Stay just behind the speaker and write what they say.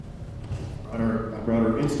I brought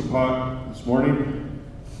our Instapot this morning,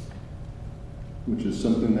 which is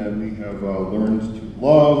something that we have learned to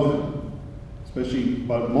love, especially,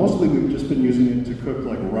 but mostly we've just been using it to cook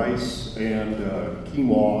like rice and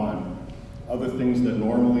quinoa and other things that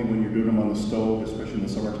normally when you're doing them on the stove, especially in the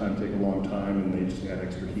summertime, take a long time and they just add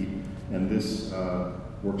extra heat. And this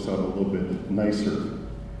works out a little bit nicer.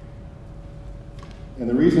 And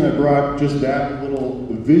the reason I brought just that little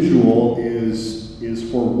visual is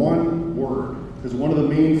for one word, because one of the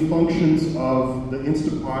main functions of the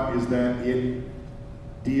Instapot is that it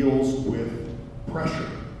deals with pressure.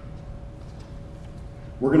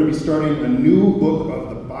 We're going to be starting a new book of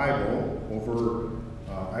the Bible over,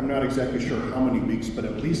 I'm not exactly sure how many weeks, but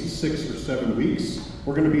at least 6 or 7 weeks.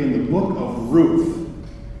 We're going to be in the book of Ruth.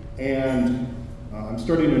 And I'm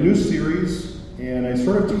starting a new series, and I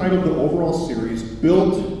sort of titled the overall series,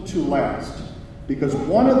 Built to Last. Because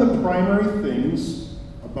one of the primary things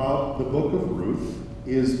about the book of Ruth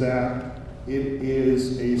is that it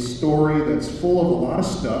is a story that's full of a lot of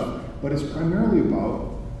stuff, but it's primarily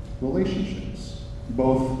about relationships.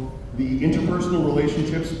 Both the interpersonal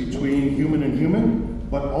relationships between human and human,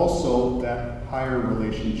 but also that higher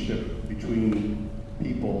relationship between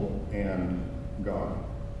people and God.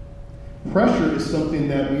 Pressure is something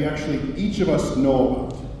that we actually, each of us know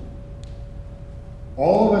about.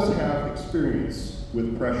 All of us have experience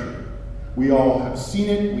with pressure. We all have seen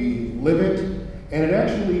it, we live it, and it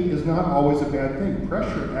actually is not always a bad thing.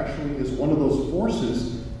 Pressure actually is one of those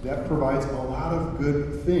forces that provides a lot of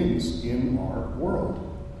good things in our world.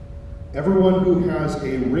 Everyone who has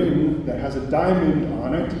a ring that has a diamond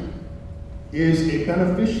on it is a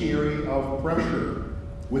beneficiary of pressure.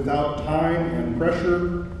 Without time and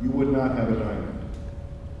pressure, you would not have a diamond.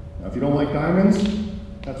 Now, if you don't like diamonds,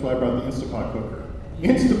 that's why I brought the Instapot cooker.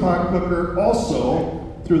 Instapot cooker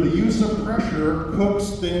also, through the use of pressure, cooks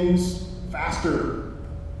things faster.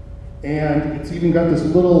 And it's even got this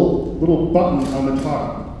little button on the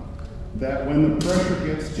top that when the pressure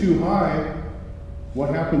gets too high, what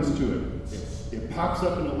happens to it? It pops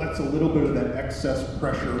up and it lets a little bit of that excess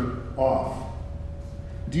pressure off.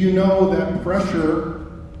 Do you know that pressure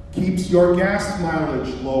keeps your gas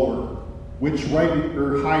mileage lower,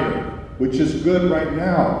 or higher, which is good right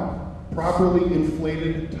now? Properly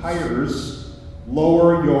inflated tires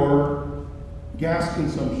lower your gas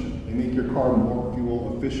consumption. They make your car more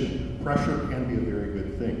fuel efficient. Pressure can be a very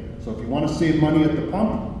good thing. So if you want to save money at the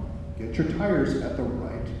pump, get your tires at the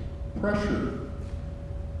right pressure.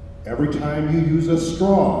 Every time you use a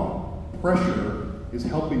straw, pressure is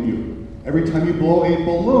helping you. Every time you blow a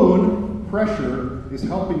balloon, pressure is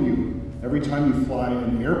helping you. Every time you fly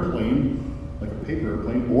an airplane, like a paper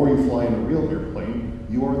airplane, or you fly in a real airplane,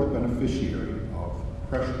 you are the beneficiary of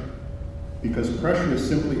pressure. Because pressure is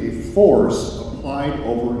simply a force applied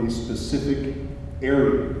over a specific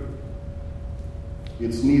area.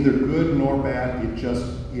 It's neither good nor bad, it just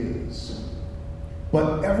is.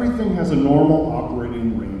 But everything has a normal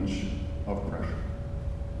operating range of pressure.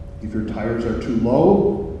 If your tires are too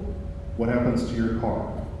low, what happens to your car?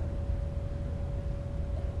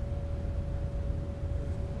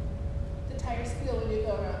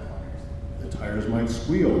 The tires might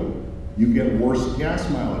squeal. You get worse gas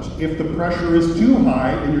mileage. If the pressure is too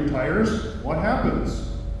high in your tires, what happens?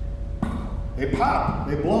 They pop,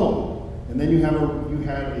 they blow, and then you had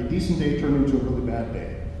a decent day turn into a really bad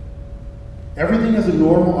day. Everything has a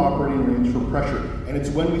normal operating range for pressure, and it's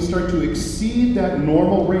when we start to exceed that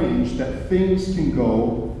normal range that things can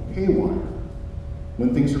go haywire.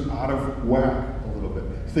 When things are out of whack a little bit.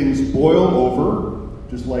 Things boil over.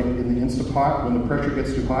 Just like in the Instapot, when the pressure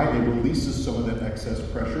gets too high, it releases some of that excess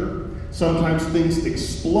pressure. Sometimes things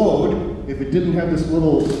explode. If it didn't have this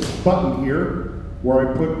little button here, where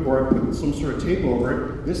I put some sort of tape over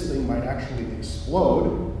it, this thing might actually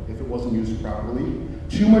explode if it wasn't used properly.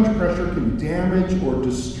 Too much pressure can damage or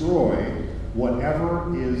destroy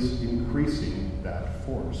whatever is increasing that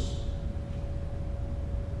force.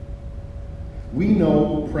 We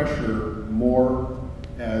know pressure more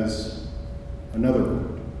as another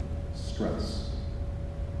word, stress.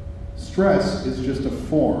 Stress is just a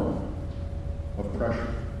form of pressure.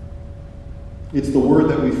 It's the word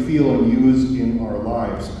that we feel and use in our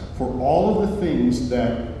lives for all of the things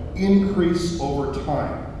that increase over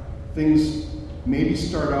time. Things maybe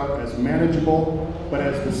start out as manageable, but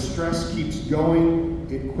as the stress keeps going,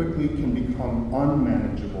 it quickly can become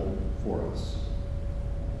unmanageable for us.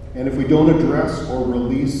 And if we don't address or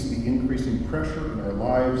release the increasing pressure in our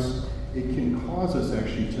lives, it can cause us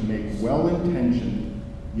actually to make well-intentioned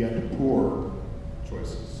yet poor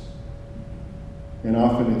choices. And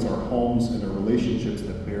often it's our homes and our relationships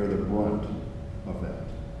that bear the brunt of that.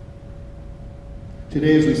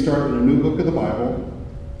 Today, as we start in a new book of the Bible,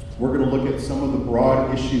 we're going to look at some of the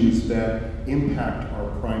broad issues that impact our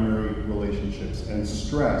primary relationships, and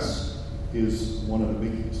stress is one of the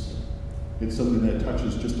biggies. It's something that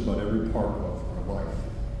touches just about every part of our life.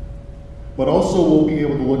 But also we'll be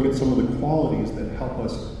able to look at some of the qualities that help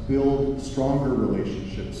us build stronger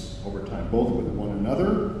relationships over time, both with one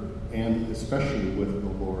another and especially with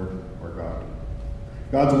the Lord our God.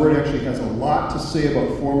 God's Word actually has a lot to say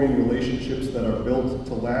about forming relationships that are built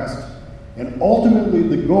to last. And ultimately,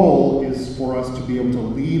 the goal is for us to be able to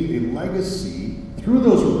leave a legacy through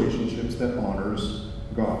those relationships that honors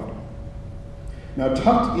God. Now,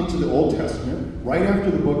 tucked into the Old Testament, right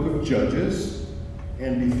after the book of Judges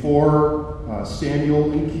and before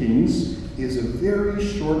Samuel and Kings, is a very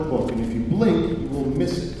short book. And if you blink, you will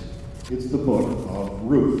miss it. It's the book of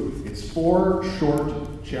Ruth. It's 4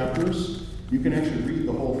 short chapters. You can actually read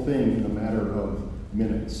the whole thing in a matter of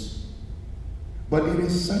minutes. But it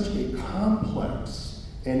is such a complex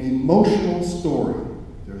and emotional story.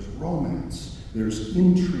 There's romance, there's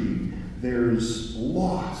intrigue, there's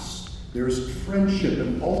loss, there's friendship,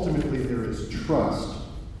 and ultimately there is trust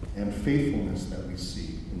and faithfulness that we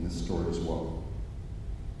see in this story as well.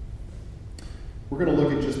 We're going to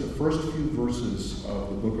look at just the first few verses of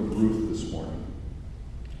the book of Ruth this morning.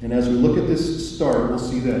 And as we look at this start, we'll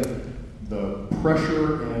see that the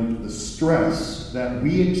pressure and the stress that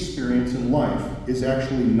we experience in life is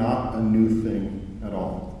actually not a new thing at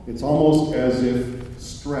all. It's almost as if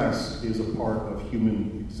stress is a part of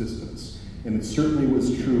human existence. And it certainly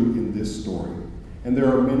was true in this story. And there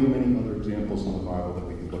are many, many other examples in the Bible that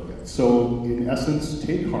we can look at. So, in essence,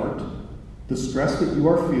 take heart. The stress that you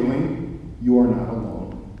are feeling, you are not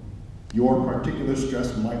alone. Your particular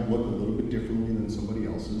stress might look a little bit differently than somebody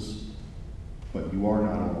else's, but you are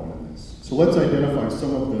not alone in this. So let's identify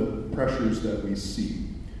some of the pressures that we see.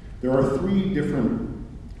 There are 3 different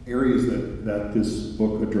areas that this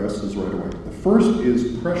book addresses right away. The first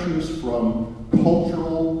is pressures from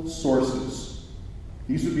cultural sources.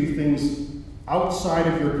 These would be things outside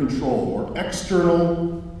of your control or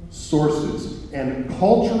external sources. And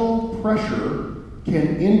cultural pressure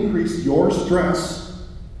can increase your stress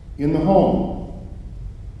in the home.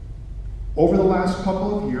 Over the last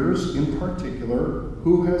couple of years, in particular,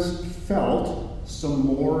 who has felt some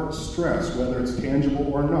more stress, whether it's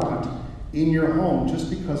tangible or not, in your home just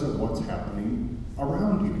because of what's happening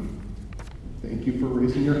around you? Thank you for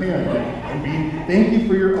raising your hand. Thank you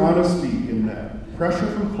for your honesty in that. Pressure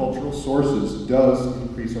from cultural sources does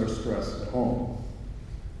increase our stress at home.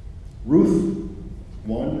 Ruth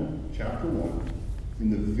 1, chapter 1, in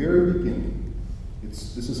the very beginning,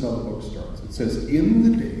 this is how the book starts. It says, "In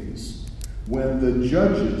the days when the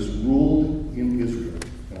judges ruled in Israel,"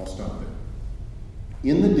 and I'll stop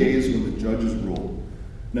there. In the days when the judges ruled.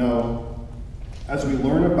 Now, as we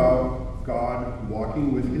learn about God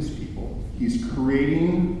walking with his people, he's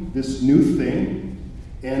creating this new thing.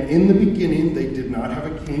 And in the beginning, they did not have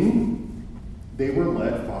a king. They were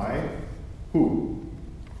led by who?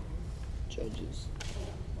 Judges.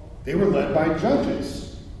 They were led by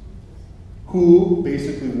judges who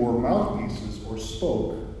basically wore mouthpieces or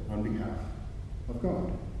spoke on behalf of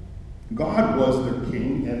God. God was their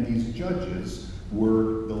king, and these judges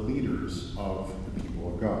were the leaders of the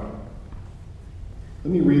people of God.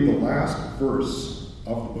 Let me read the last verse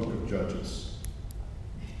of the book of Judges.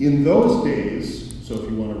 In those days, so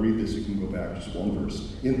if you want to read this, you can go back just one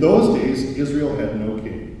verse. In those days, Israel had no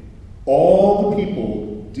king. All the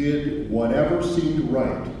people did whatever seemed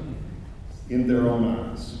right in their own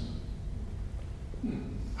eyes.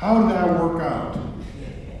 How did that work out?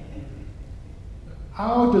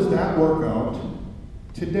 How does that work out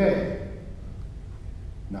today?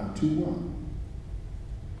 Not too well.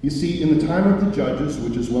 You see, in the time of the Judges,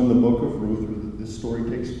 which is when the book of Ruth, or this story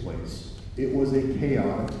takes place, it was a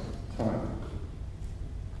chaotic time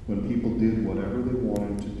when people did whatever they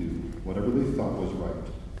wanted to do, whatever they thought was right.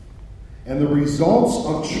 And the results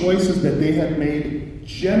of choices that they had made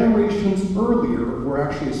generations earlier were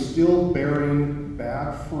actually still bearing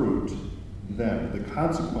bad fruit then. The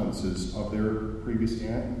consequences of their previous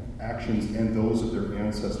actions and those of their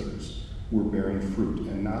ancestors were bearing fruit,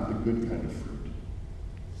 and not the good kind of fruit.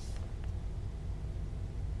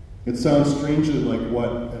 It sounds strangely like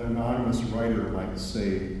what an anonymous writer might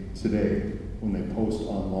say today when they post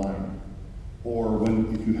online, or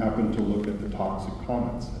if you happen to look at the toxic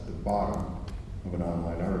comments at the bottom of an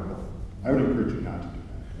online article. I would encourage you not to do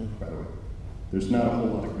that, by the way. There's not a whole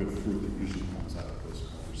lot of good fruit that usually comes out of those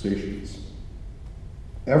conversations.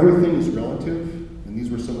 Everything is relative, and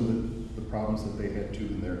these were some of the problems that they had too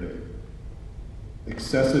in their day.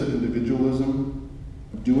 Excessive individualism,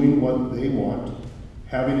 doing what they want,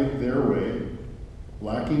 having it their way,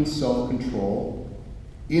 lacking self-control,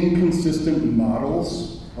 inconsistent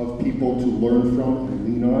models of people to learn from and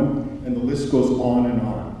lean on, and the list goes on and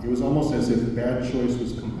on. It was almost as if bad choice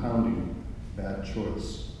was compounding bad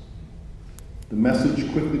choice. The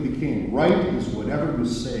message quickly became, right is whatever you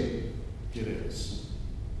say it is.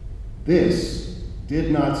 This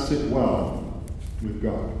did not sit well with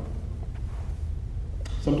God.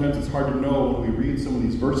 Sometimes it's hard to know when we read some of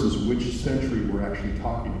these verses which century we're actually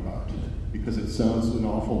talking about, because it sounds an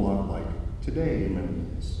awful lot like today in many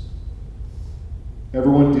ways.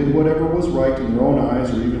 Everyone did whatever was right in their own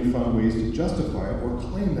eyes, or even found ways to justify it or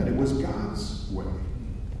claim that it was God's way.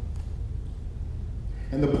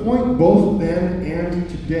 And the point both then and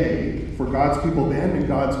today, for God's people then and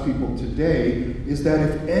God's people today, is that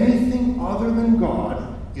if anything other than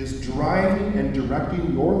God is driving and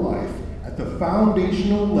directing your life at the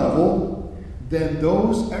foundational level, then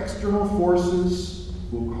those external forces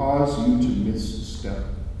will cause you to misstep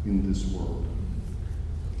in this world.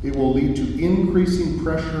 It will lead to increasing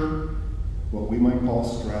pressure, what we might call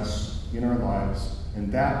stress, in our lives,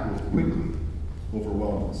 and that will quickly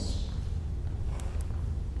overwhelm us.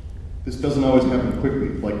 This doesn't always happen quickly.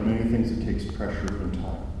 Like many things, it takes pressure and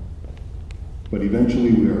time. But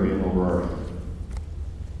eventually we are in over our head.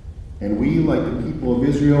 And we, like the people of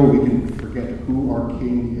Israel, we can forget who our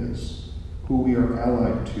king is, who we are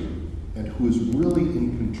allied to, and who is really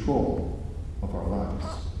in control of our lives.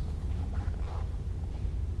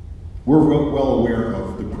 We're well aware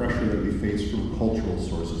of the pressure that we face from cultural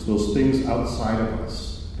sources, those things outside of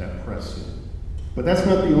us that press in. But that's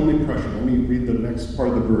not the only pressure. Let me read the next part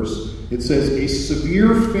of the verse. It says, a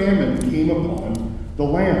severe famine came upon the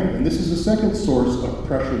land. And this is the second source of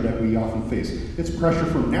pressure that we often face. It's pressure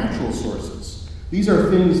from natural sources. These are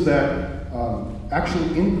things that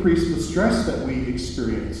actually increase the stress that we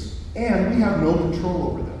experience, and we have no control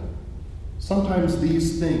over them. Sometimes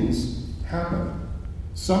these things happen.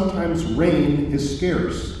 Sometimes rain is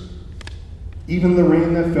scarce. Even the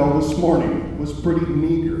rain that fell this morning was pretty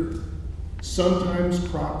meager. Sometimes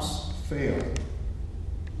crops fail,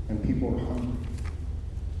 and people are hungry,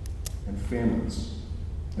 and famines,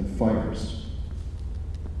 and fires.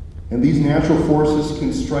 And these natural forces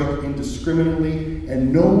can strike indiscriminately,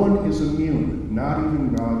 and no one is immune. Not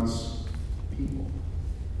even God's people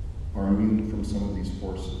are immune from some of these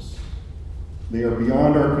forces. They are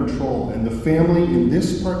beyond our control, and the family in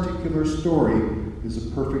this particular story is a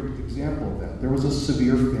perfect example of that. There was a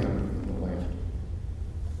severe famine in the land.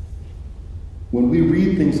 When we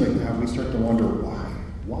read things like that, we start to wonder why.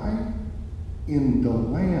 Why in the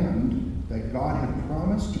land that God had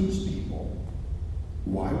promised to his people,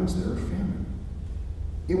 why was there a famine?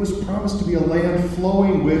 It was promised to be a land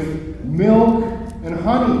flowing with milk and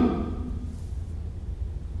honey.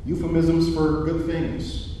 Euphemisms for good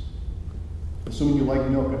things. Assuming you like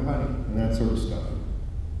milk and honey and that sort of stuff.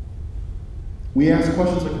 We ask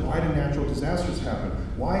questions like, why do natural disasters happen?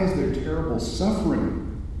 Why is there terrible suffering?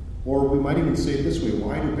 Or we might even say it this way,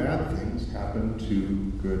 why do bad things happen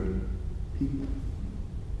to good people?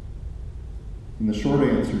 And the short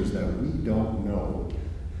answer is that we don't know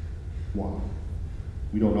why.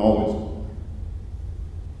 We don't always know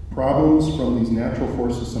why. Problems from these natural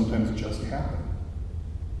forces sometimes just happen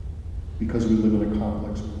because we live in a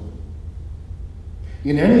complex world.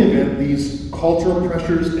 In any event, these cultural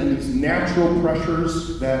pressures and these natural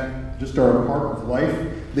pressures that just are a part of life,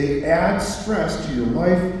 they add stress to your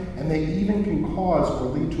life, and they even can cause or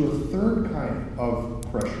lead to a third kind of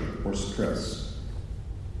pressure or stress.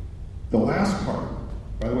 The last part,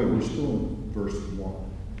 by the way, we're still in verse 1.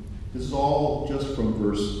 This is all just from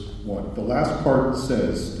verse 1. The last part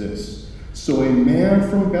says this: so a man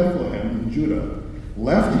from Bethlehem in Judah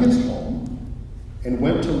left his home and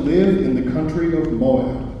went to live in the country of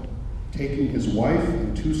Moab, taking his wife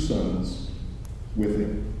and 2 sons with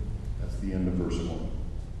him. That's the end of verse 1.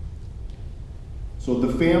 So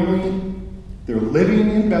the family, they're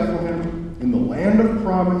living in Bethlehem, in the land of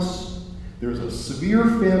promise. There's a severe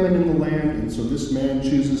famine in the land, and so this man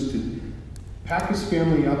chooses to pack his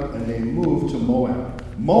family up, and they move to Moab.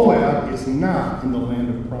 Moab is not in the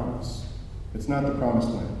land of promise. It's not the promised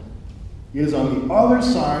land. It is on the other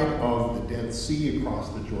side of the Dead Sea across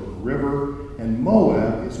the Jordan River, and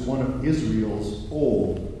Moab is one of Israel's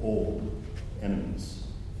old enemies.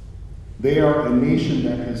 They are a nation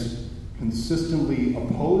that has consistently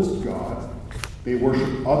opposed God. They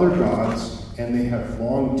worship other gods, and they have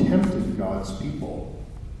long tempted God's people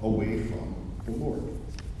away from the Lord.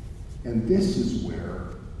 And this is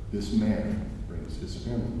where this man brings his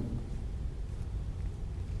family.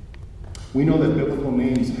 We know that biblical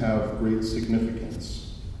names have great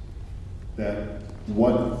significance. that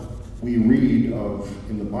what we read of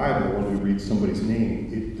in the Bible, when we read somebody's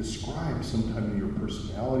name, it describes sometimes your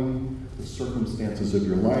personality, the circumstances of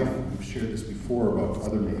your life. We've shared this before about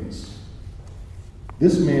other names.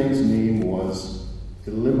 This man's name was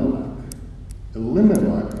Elimelech.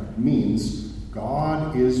 Elimelech means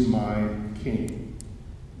God is my king.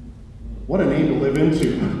 What a name to live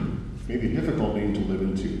into. Maybe a difficult name to live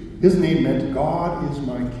into. His name meant God is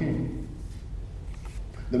my king.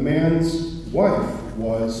 The man's wife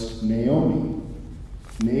was Naomi.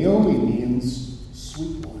 Naomi means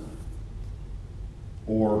sweet one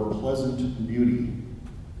or pleasant beauty.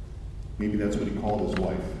 Maybe that's what he called his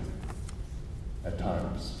wife at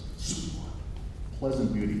times. Sweet one,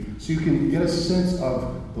 pleasant beauty. So you can get a sense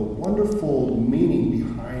of the wonderful meaning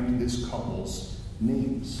behind this couple's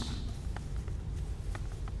names.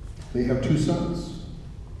 They have 2 sons.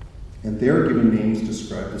 And their given names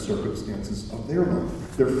describe the circumstances of their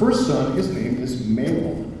life. Their first son, his name is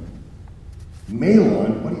Mahlon.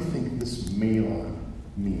 Mahlon, what do you think this Mahlon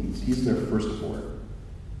means? He's their firstborn.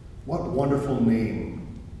 What wonderful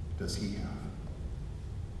name does he have?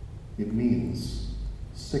 It means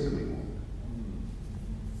sickly one.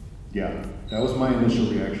 Yeah, that was my initial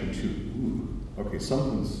reaction too. Okay,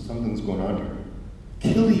 something's going on here.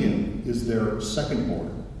 Kilian is their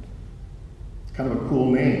secondborn. It's kind of a cool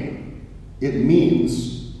name. It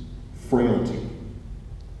means frailty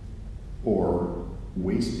or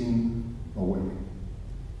wasting away.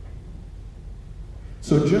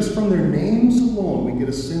 So just from their names alone, we get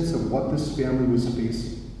a sense of what this family was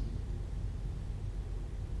facing.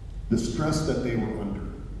 The stress that they were under,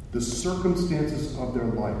 the circumstances of their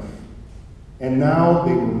life. And now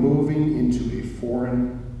they were moving into a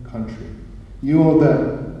foreign country. You know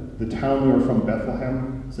that the town they were from,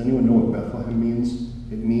 Bethlehem? Does anyone know what Bethlehem means?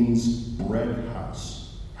 It means bread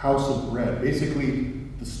house, house of bread. Basically,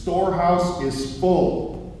 the storehouse is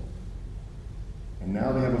full. And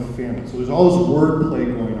now they have a famine. So there's all this wordplay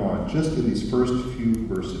going on just in these first few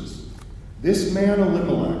verses. This man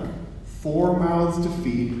Elimelech, 4 mouths to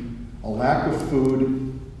feed, a lack of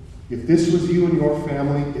food. If this was you and your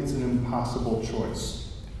family, it's an impossible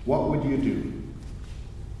choice. What would you do?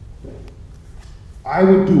 I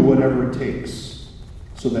would do whatever it takes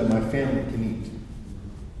so that my family can eat.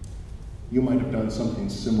 You might have done something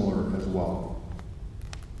similar as well.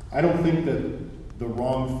 I don't think that the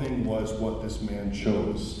wrong thing was what this man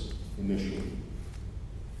chose initially.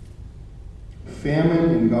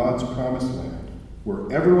 Famine in God's promised land, where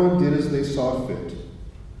everyone did as they saw fit,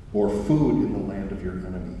 or food in the land of your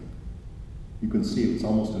enemy. You can see it's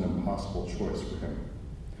almost an impossible choice for him.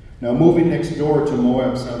 Now, moving next door to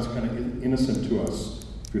Moab sounds kind of innocent to us.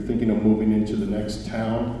 If you're thinking of moving into the next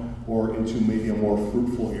town, or into maybe a more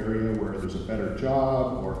fruitful area where there's a better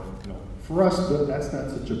job, or, for us, that's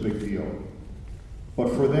not such a big deal. But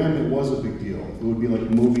for them, it was a big deal. It would be like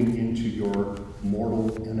moving into your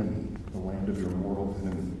mortal enemy, the land of your mortal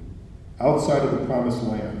enemy. Outside of the promised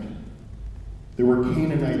land, there were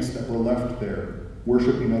Canaanites that were left there,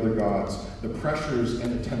 worshiping other gods. The pressures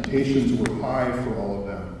and the temptations were high for all of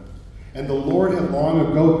them. And the Lord had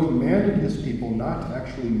long ago commanded his people not to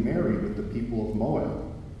actually marry with the people of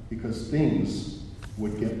Moab, because things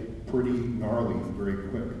would get pretty gnarly very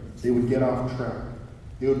quick. They would get off track.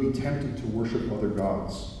 They would be tempted to worship other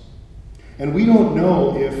gods. And we don't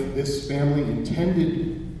know if this family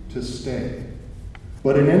intended to stay.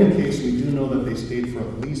 But in any case, we do know that they stayed for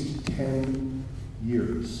at least 10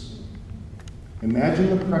 years.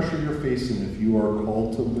 Imagine the pressure you're facing if you are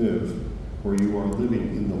called to live, or you are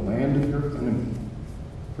living in the land of your enemy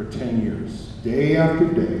for 10 years, day after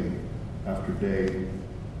day after day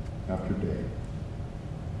after day.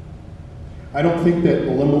 I don't think that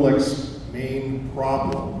Elimelech's main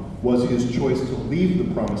problem was his choice to leave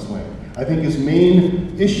the promised land. I think his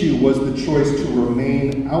main issue was the choice to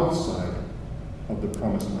remain outside of the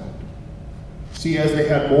promised land. See, as they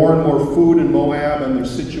had more and more food in Moab and their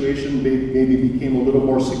situation maybe became a little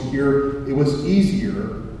more secure, it was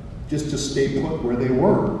easier just to stay put where they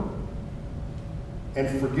were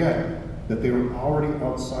and forget that they were already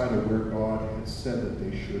outside of where God had said that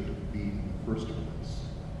they should be in the first place.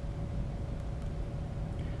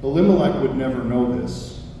 Elimelech would never know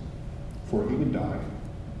this, for he would die.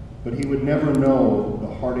 But he would never know the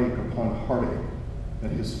heartache upon heartache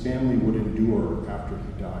that his family would endure after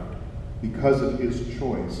he died because of his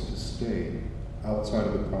choice to stay outside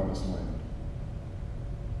of the promised land.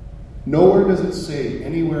 Nowhere does it say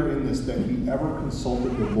anywhere in this that he ever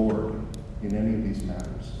consulted the Lord in any of these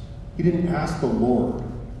matters. He didn't ask the Lord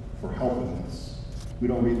for help in this. We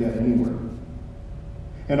don't read that anywhere.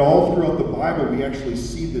 And all throughout the Bible, we actually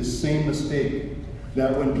see this same mistake.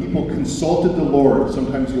 that when people consulted the Lord,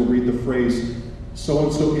 sometimes you'll read the phrase,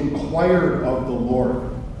 so-and-so inquired of the Lord.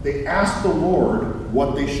 They asked the Lord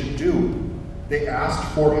what they should do. They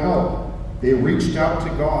asked for help. They reached out to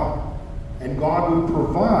God. And God would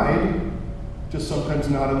provide, just sometimes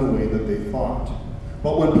not in the way that they thought.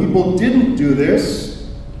 But when people didn't do this,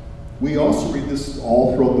 we also read this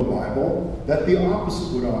all throughout the Bible, that the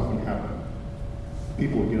opposite would often happen.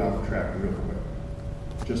 People would get off track real quick,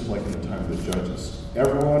 just like in the time of the judges.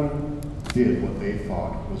 Everyone did what they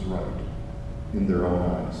thought was right in their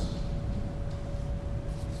own eyes.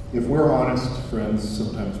 If we're honest, friends,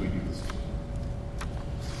 sometimes we do this too.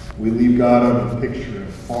 We leave God out of the picture in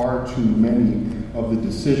far too many of the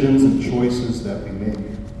decisions and choices that we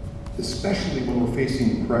make, especially when we're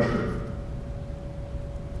facing pressure.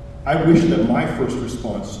 I wish that my first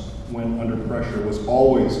response when under pressure was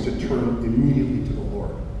always to turn immediately to the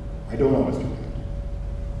Lord. I don't always do that.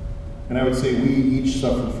 And I would say we each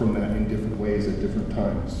suffer from that in different ways at different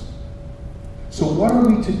times. So what are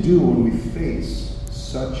we to do when we face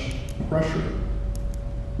such pressure?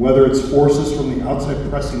 Whether it's forces from the outside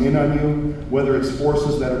pressing in on you, whether it's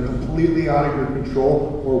forces that are completely out of your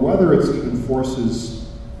control, or whether it's even forces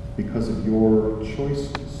because of your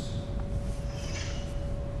choices.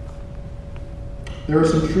 There are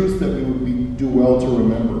some truths that we would do well to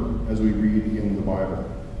remember as we read in the Bible.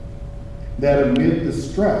 That amid the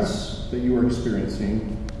stress that you are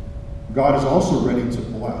experiencing, God is also ready to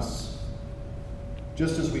bless.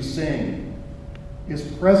 Just as we sang, His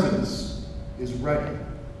presence is ready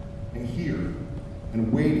and here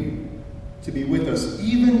and waiting to be with us,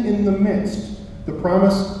 even in the midst. The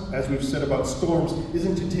promise, as we've said about storms,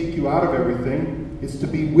 isn't to take you out of everything. It's to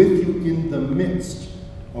be with you in the midst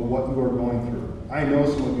of what you are going through. I know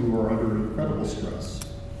some of you are under incredible stress.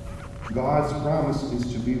 God's promise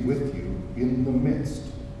is to be with you in the midst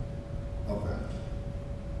of that.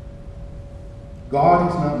 God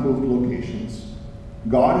has not moved locations.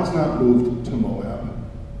 God has not moved to Moab.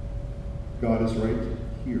 God is right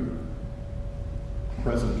here,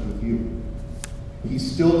 present with you. He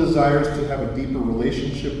still desires to have a deeper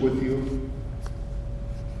relationship with you.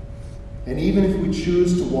 And even if we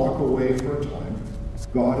choose to walk away for a time,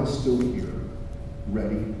 God is still here,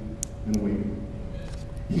 ready and waiting.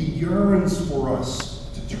 He yearns for us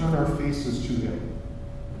to turn our faces to Him.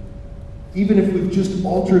 Even if we've just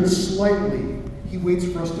altered slightly, He waits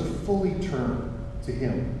for us to fully turn to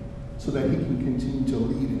Him so that He can continue to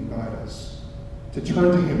lead and guide us. To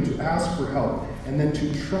turn to Him, to ask for help, and then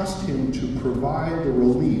to trust Him to provide the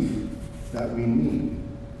relief that we need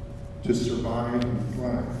to survive and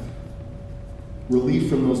thrive. Relief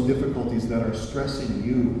from those difficulties that are stressing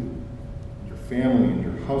you, your family, and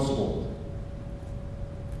your household.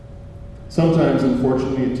 Sometimes,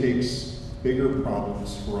 unfortunately, it takes bigger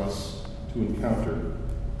problems for us to encounter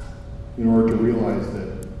in order to realize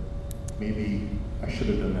that maybe I should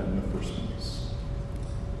have done that in the first place.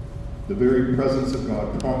 The very presence of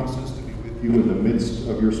God promises to be with you in the midst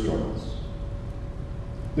of your struggles.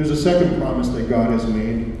 There's a second promise that God has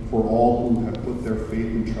made for all who have put their faith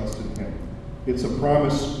and trust in Him. It's a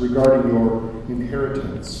promise regarding your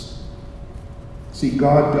inheritance. See,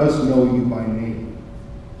 God does know you by name.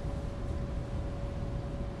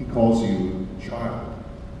 He calls you child,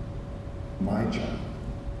 my child,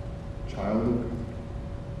 child of God.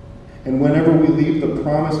 And whenever we leave the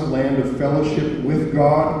promised land of fellowship with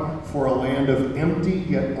God for a land of empty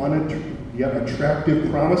yet attractive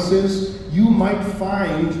promises, you might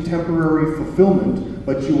find temporary fulfillment,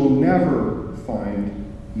 but you will never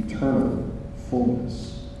find eternal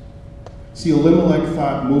fullness. See, Elimelech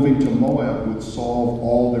thought moving to Moab would solve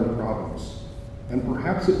all their problems, and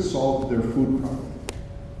perhaps it solved their food problem.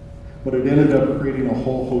 But it ended up creating a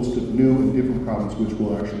whole host of new and different problems, which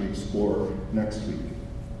we'll actually explore next week.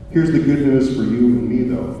 Here's the good news for you and me,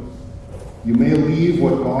 though. You may leave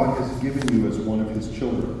what God has given you as one of His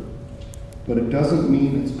children, but it doesn't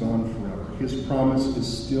mean it's gone forever. His promise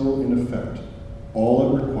is still in effect.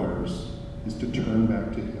 All it requires is to turn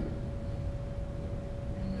back to Him.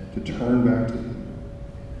 To turn back to Him.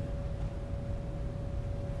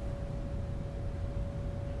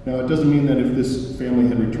 Now, it doesn't mean that if this family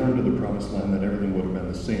had returned to the promised land that everything would have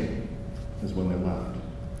been the same as when they left.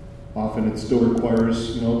 Often it still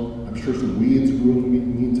requires, I'm sure some weeds grew in the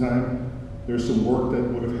meantime. There's some work that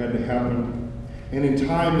would have had to happen. And in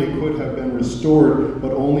time, they could have been restored,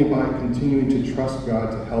 but only by continuing to trust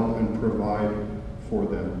God to help and provide for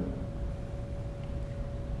them.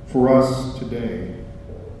 For us today,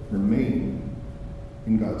 remain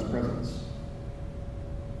in God's presence.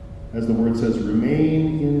 As the word says,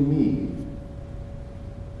 remain in me,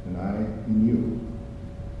 and I in you.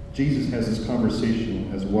 Jesus has this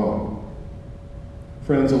conversation as well.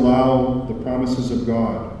 Friends, allow the promises of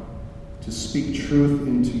God to speak truth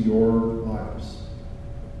into your lives.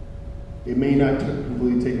 It may not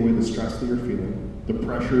completely take away the stress that you're feeling, the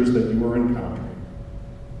pressures that you are encountering,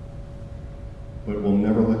 but it will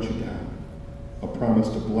never let you down. A promise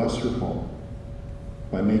to bless your home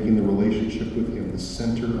by making the relationship with Him the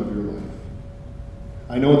center of your life.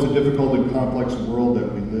 I know it's a difficult and complex world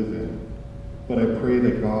that we live in, but I pray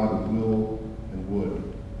that God will and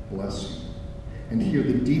would bless you and hear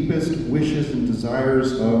the deepest wishes and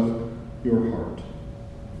desires of your heart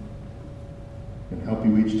and help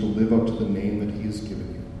you each to live up to the name that He has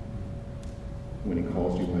given you when He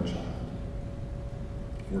calls you my child.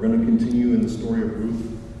 We're going to continue in the story of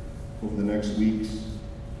Ruth over the next weeks.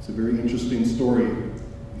 It's a very interesting story.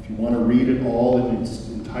 If you want to read it all in its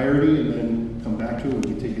entirety and then come back to it, we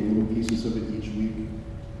can take little pieces of it each week.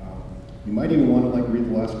 You might even want to read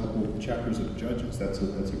the last couple of chapters of Judges. That's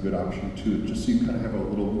a good option too, just so you kind of have a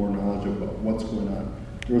little more knowledge about what's going on.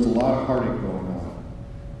 There was a lot of heartache going on.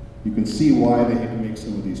 You can see why they had to make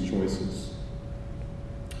some of these choices.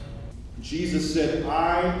 Jesus said,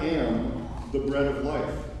 I am the bread of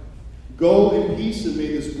life. Go in peace, and may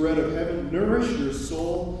this bread of heaven nourish your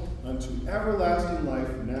soul unto everlasting life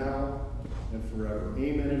now and forever.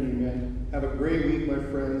 Amen and amen. Have a great week, my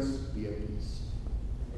friends. Be at peace.